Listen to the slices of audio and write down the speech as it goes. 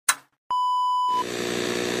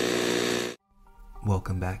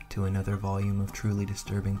Welcome back to another volume of truly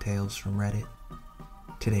disturbing tales from Reddit.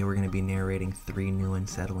 Today we're going to be narrating 3 new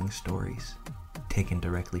unsettling stories, taken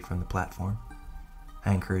directly from the platform.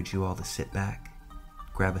 I encourage you all to sit back,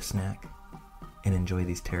 grab a snack, and enjoy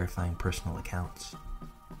these terrifying personal accounts.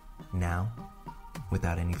 Now,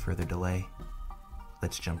 without any further delay,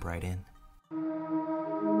 let's jump right in.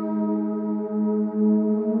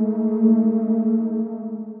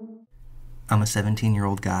 I'm a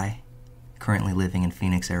 17-year-old guy, currently living in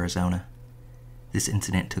Phoenix, Arizona. This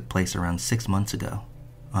incident took place around 6 months ago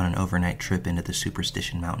on an overnight trip into the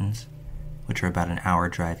Superstition Mountains, which are about an hour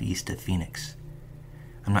drive east of Phoenix.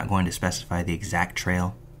 I'm not going to specify the exact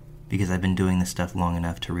trail because I've been doing this stuff long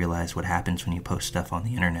enough to realize what happens when you post stuff on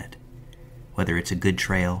the internet. Whether it's a good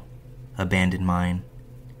trail, abandoned mine,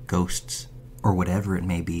 ghosts, or whatever it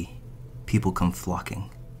may be, people come flocking,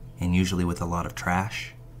 and usually with a lot of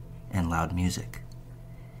trash and loud music.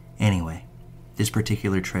 Anyway, this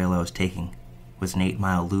particular trail I was taking was an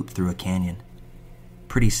 8-mile loop through a canyon.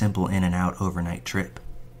 Pretty simple in and out overnight trip.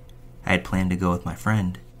 I had planned to go with my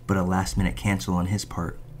friend, but a last-minute cancel on his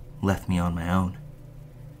part left me on my own.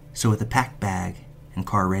 So with a packed bag and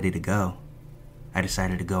car ready to go, I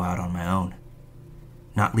decided to go out on my own.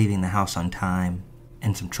 Not leaving the house on time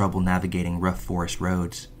and some trouble navigating rough forest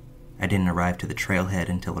roads, I didn't arrive to the trailhead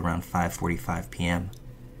until around 5:45 p.m.,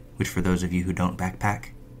 which for those of you who don't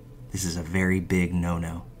backpack, this is a very big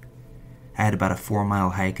no-no. I had about a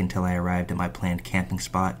 4-mile hike until I arrived at my planned camping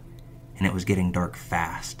spot, and it was getting dark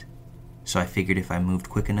fast, so I figured if I moved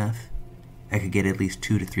quick enough, I could get at least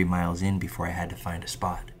 2 to 3 miles in before I had to find a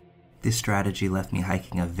spot. This strategy left me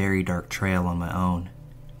hiking a very dark trail on my own,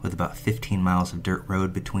 with about 15 miles of dirt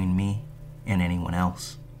road between me and anyone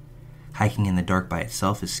else. Hiking in the dark by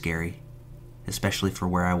itself is scary, especially for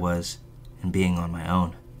where I was and being on my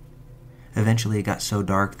own. Eventually it got so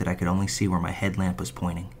dark that I could only see where my headlamp was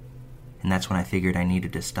pointing, and that's when I figured I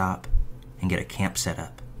needed to stop and get a camp set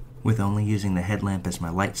up. With only using the headlamp as my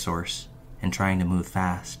light source and trying to move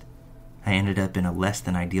fast, I ended up in a less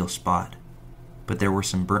than ideal spot, but there were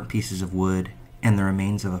some burnt pieces of wood and the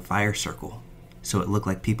remains of a fire circle, so it looked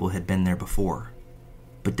like people had been there before,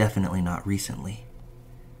 but definitely not recently.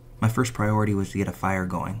 My first priority was to get a fire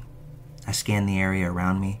going. I scanned the area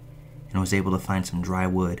around me and was able to find some dry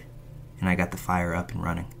wood, and I got the fire up and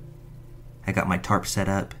running. I got my tarp set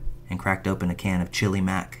up and cracked open a can of chili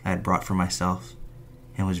mac I had brought for myself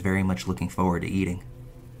and was very much looking forward to eating.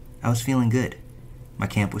 I was feeling good. My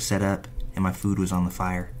camp was set up and my food was on the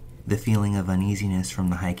fire. The feeling of uneasiness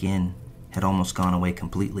from the hike in had almost gone away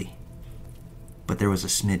completely, but there was a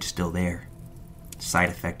smidge still there. Side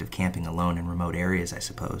effect of camping alone in remote areas, I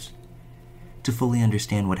suppose. To fully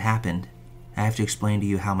understand what happened, I have to explain to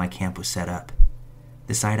you how my camp was set up.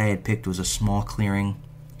 The site I had picked was a small clearing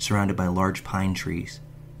surrounded by large pine trees,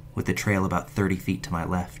 with the trail about 30 feet to my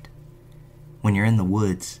left. When you're in the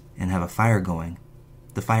woods and have a fire going,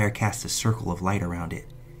 the fire casts a circle of light around it,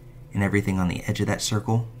 and everything on the edge of that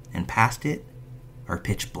circle and past it are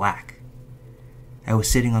pitch black. I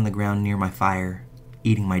was sitting on the ground near my fire,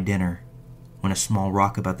 eating my dinner, when a small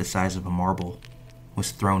rock about the size of a marble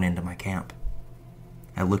was thrown into my camp.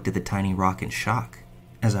 I looked at the tiny rock in shock,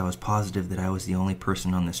 as I was positive that I was the only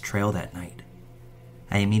person on this trail that night.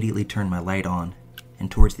 I immediately turned my light on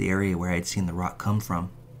and towards the area where I had seen the rock come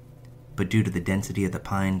from, but due to the density of the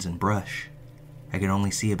pines and brush, I could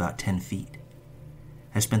only see about 10 feet.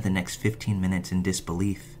 I spent the next 15 minutes in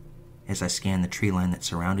disbelief as I scanned the tree line that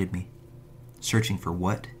surrounded me, searching for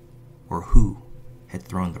what or who had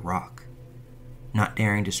thrown the rock, not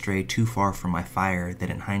daring to stray too far from my fire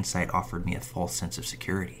that in hindsight offered me a false sense of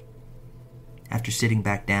security. After sitting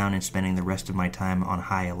back down and spending the rest of my time on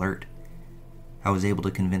high alert, I was able to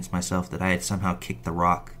convince myself that I had somehow kicked the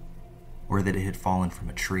rock or that it had fallen from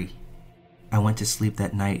a tree. I went to sleep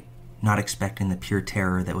that night not expecting the pure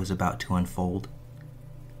terror that was about to unfold.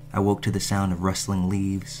 I woke to the sound of rustling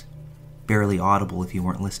leaves, barely audible if you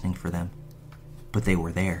weren't listening for them, but they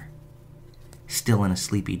were there. Still in a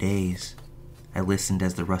sleepy daze, I listened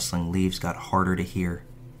as the rustling leaves got harder to hear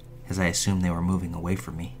as I assumed they were moving away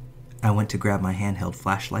from me. I went to grab my handheld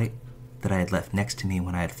flashlight that I had left next to me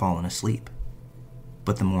when I had fallen asleep.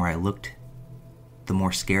 But the more I looked, the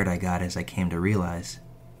more scared I got as I came to realize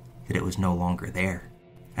that it was no longer there.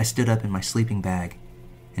 I stood up in my sleeping bag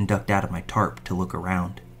and ducked out of my tarp to look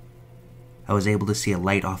around. I was able to see a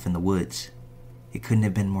light off in the woods. It couldn't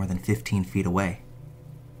have been more than 15 feet away.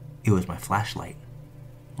 It was my flashlight,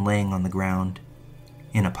 laying on the ground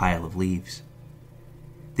in a pile of leaves.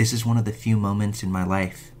 This is one of the few moments in my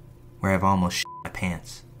life where I've almost shit my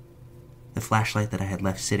pants. The flashlight that I had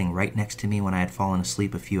left sitting right next to me when I had fallen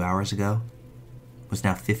asleep a few hours ago was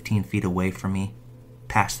now 15 feet away from me,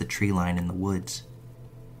 past the tree line in the woods.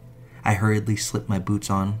 I hurriedly slipped my boots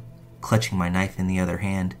on, clutching my knife in the other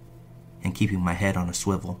hand and keeping my head on a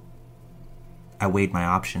swivel. I weighed my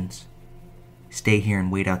options: stay here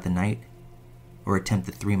and wait out the night, or attempt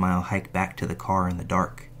the 3-mile hike back to the car in the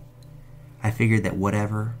dark. I figured that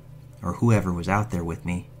whatever or whoever was out there with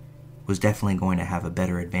me was definitely going to have a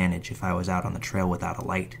better advantage if I was out on the trail without a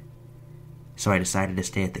light. So I decided to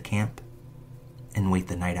stay at the camp and wait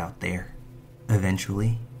the night out there.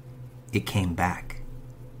 Eventually, it came back.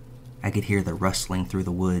 I could hear the rustling through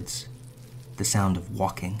the woods, the sound of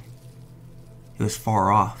walking. It was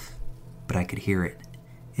far off, but I could hear it.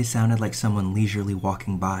 It sounded like someone leisurely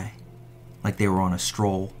walking by, like they were on a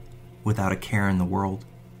stroll, without a care in the world.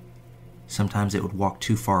 Sometimes it would walk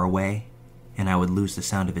too far away, and I would lose the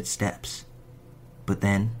sound of its steps. But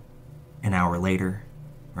then, an hour later,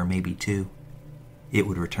 or maybe 2, it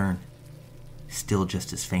would return, still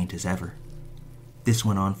just as faint as ever. This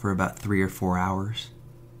went on for about 3 or 4 hours,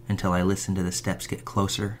 until I listened to the steps get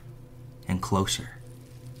closer and closer,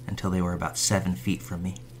 until they were about 7 feet from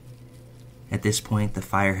me. At this point, the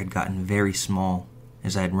fire had gotten very small,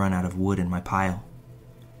 as I had run out of wood in my pile.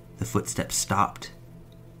 The footsteps stopped,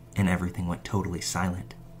 and everything went totally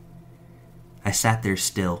silent. I sat there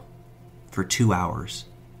still, for 2 hours,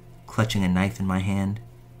 clutching a knife in my hand,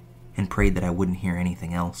 and prayed that I wouldn't hear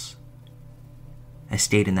anything else. I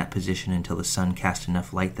stayed in that position until the sun cast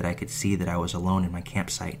enough light that I could see that I was alone in my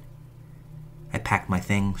campsite. I packed my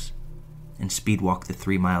things, and speed-walked the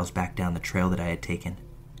 3 miles back down the trail that I had taken.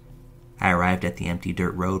 I arrived at the empty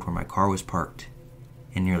dirt road where my car was parked,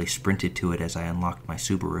 and nearly sprinted to it as I unlocked my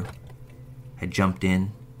Subaru. I jumped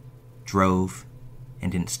in, drove,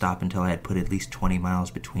 and didn't stop until I had put at least 20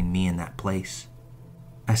 miles between me and that place.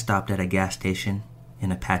 I stopped at a gas station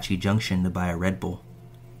in Apache Junction to buy a Red Bull,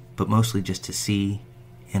 but mostly just to see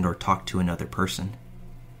and or talk to another person.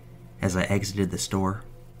 As I exited the store,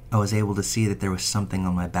 I was able to see that there was something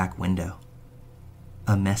on my back window.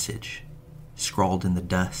 A message, scrawled in the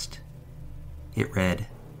dust. It read,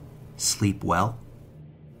 "Sleep well."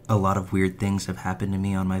 A lot of weird things have happened to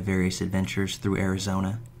me on my various adventures through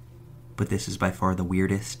Arizona, but this is by far the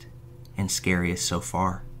weirdest and scariest so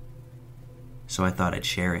far. So I thought I'd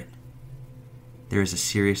share it. There is a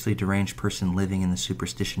seriously deranged person living in the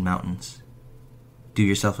Superstition Mountains. Do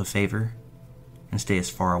yourself a favor and stay as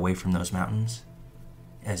far away from those mountains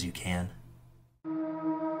as you can.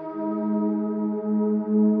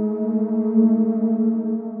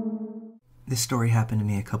 This story happened to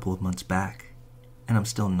me a couple of months back, and I'm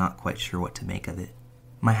still not quite sure what to make of it.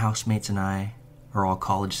 My housemates and I are all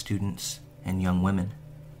college students and young women.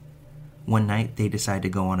 One night they decided to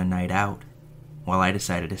go on a night out, while I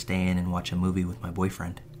decided to stay in and watch a movie with my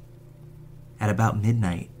boyfriend. At about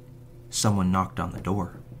midnight, someone knocked on the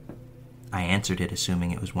door. I answered it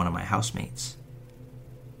assuming it was one of my housemates,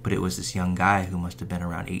 but it was this young guy who must have been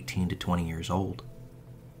around 18 to 20 years old.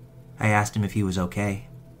 I asked him if he was okay,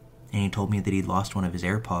 and he told me that he'd lost one of his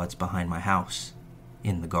AirPods behind my house,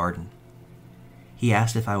 in the garden. He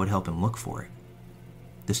asked if I would help him look for it.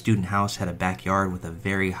 The student house had a backyard with a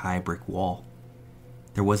very high brick wall.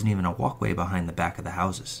 There wasn't even a walkway behind the back of the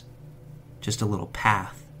houses, just a little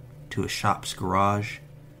path to a shop's garage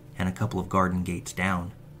and a couple of garden gates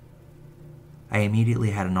down. I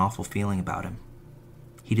immediately had an awful feeling about him.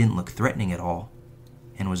 He didn't look threatening at all,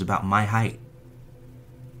 and was about my height,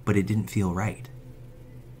 but it didn't feel right.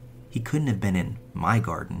 He couldn't have been in my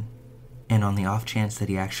garden, and on the off chance that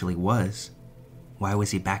he actually was, why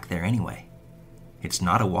was he back there anyway? It's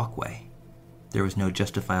not a walkway. There was no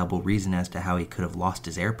justifiable reason as to how he could have lost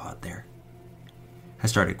his AirPod there. I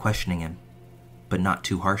started questioning him, but not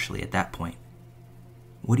too harshly at that point.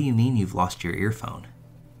 "What do you mean you've lost your earphone?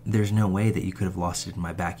 There's no way that you could have lost it in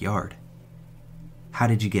my backyard. How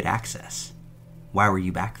did you get access? Why were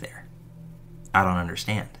you back there? I don't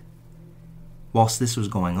understand." Whilst this was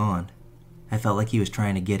going on, I felt like he was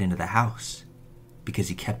trying to get into the house, because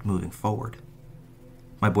he kept moving forward.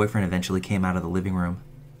 My boyfriend eventually came out of the living room,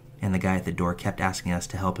 and the guy at the door kept asking us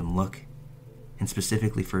to help him look, and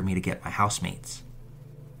specifically for me to get my housemates.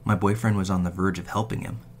 My boyfriend was on the verge of helping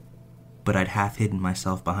him, but I'd half hidden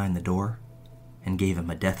myself behind the door and gave him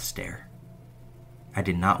a death stare. I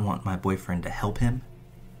did not want my boyfriend to help him,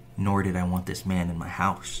 nor did I want this man in my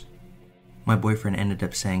house. My boyfriend ended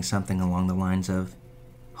up saying something along the lines of,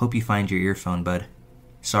 "Hope you find your earphone, bud.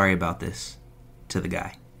 Sorry about this," to the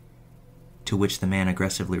guy. To which the man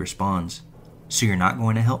aggressively responds, "So you're not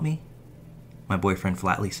going to help me?" My boyfriend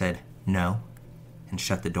flatly said, "No," and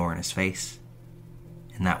shut the door in his face.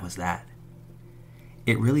 And that was that.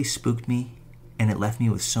 It really spooked me, and it left me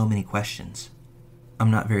with so many questions. I'm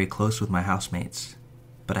not very close with my housemates,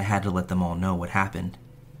 but I had to let them all know what happened,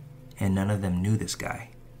 and none of them knew this guy.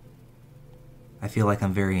 I feel like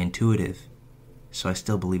I'm very intuitive, so I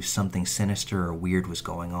still believe something sinister or weird was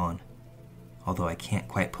going on, although I can't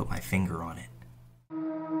quite put my finger on it.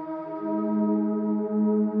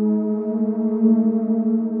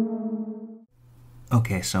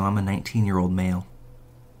 Okay, so I'm a 19-year-old male,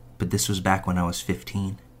 but this was back when I was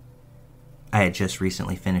 15. I had just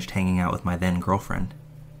recently finished hanging out with my then girlfriend,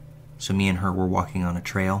 so me and her were walking on a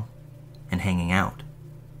trail and hanging out.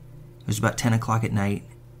 It was about 10 o'clock at night,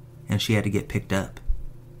 and she had to get picked up,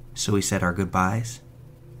 so we said our goodbyes,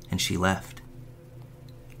 and she left.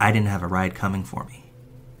 I didn't have a ride coming for me,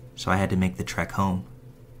 so I had to make the trek home.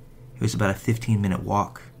 It was about a 15-minute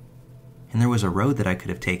walk, and there was a road that I could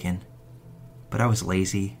have taken, but I was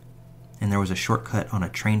lazy, and there was a shortcut on a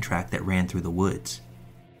train track that ran through the woods.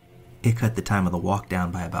 It cut the time of the walk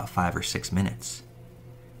down by about 5 or 6 minutes.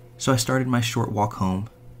 So I started my short walk home,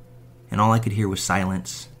 and all I could hear was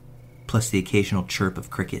silence, plus the occasional chirp of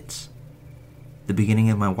crickets. The beginning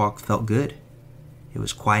of my walk felt good. It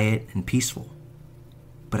was quiet and peaceful,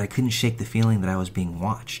 but I couldn't shake the feeling that I was being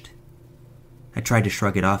watched. I tried to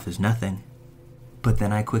shrug it off as nothing, but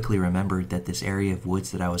then I quickly remembered that this area of woods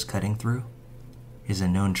that I was cutting through is a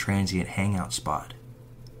known transient hangout spot,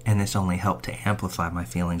 and this only helped to amplify my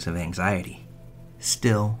feelings of anxiety.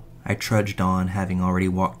 Still, I trudged on, having already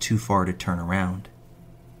walked too far to turn around.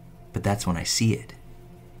 But that's when I see it.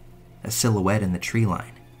 A silhouette in the tree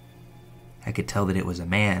line. I could tell that it was a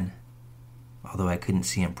man, although I couldn't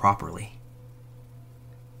see him properly.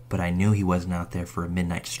 But I knew he wasn't out there for a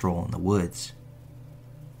midnight stroll in the woods.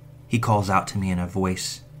 He calls out to me in a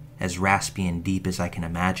voice as raspy and deep as I can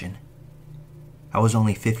imagine. I was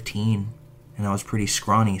only 15, and I was pretty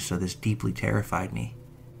scrawny, so this deeply terrified me.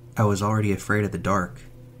 I was already afraid of the dark,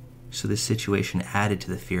 so this situation added to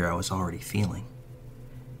the fear I was already feeling.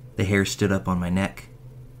 The hair stood up on my neck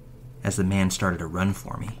as the man started to run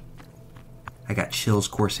for me. I got chills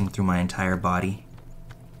coursing through my entire body,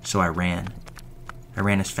 so I ran. I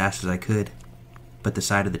ran as fast as I could, but the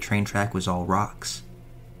side of the train track was all rocks,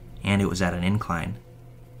 and it was at an incline,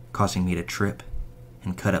 causing me to trip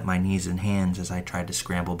and cut up my knees and hands as I tried to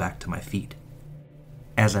scramble back to my feet.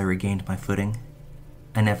 As I regained my footing,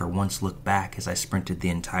 I never once looked back as I sprinted the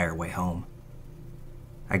entire way home.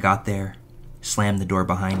 I got there, slammed the door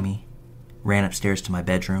behind me, ran upstairs to my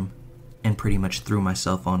bedroom, and pretty much threw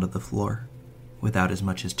myself onto the floor without as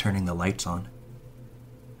much as turning the lights on.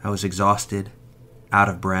 I was exhausted, out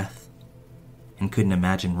of breath, and couldn't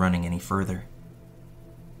imagine running any further.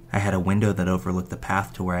 I had a window that overlooked the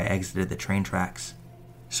path to where I exited the train tracks,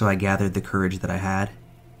 so I gathered the courage that I had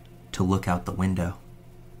to look out the window.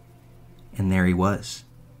 And there he was.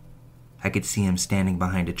 I could see him standing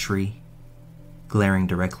behind a tree, glaring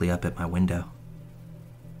directly up at my window.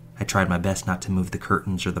 I tried my best not to move the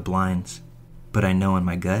curtains or the blinds, but I know in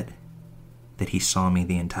my gut that he saw me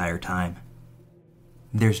the entire time.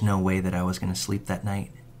 There's no way that I was going to sleep that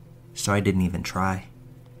night, so I didn't even try.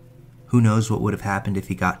 Who knows what would have happened if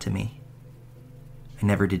he got to me? I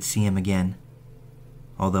never did see him again,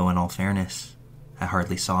 although in all fairness, I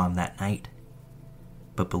hardly saw him that night.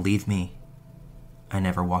 But believe me, I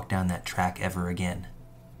never walked down that track ever again.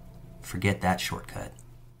 Forget that shortcut.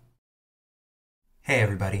 Hey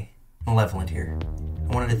everybody, Malevolent here.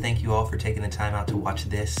 I wanted to thank you all for taking the time out to watch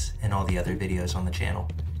this and all the other videos on the channel.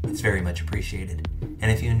 It's very much appreciated. And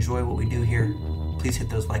if you enjoy what we do here, please hit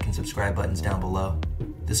those like and subscribe buttons down below.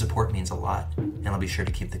 The support means a lot, and I'll be sure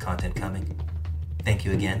to keep the content coming. Thank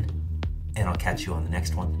you again, and I'll catch you on the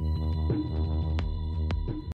next one.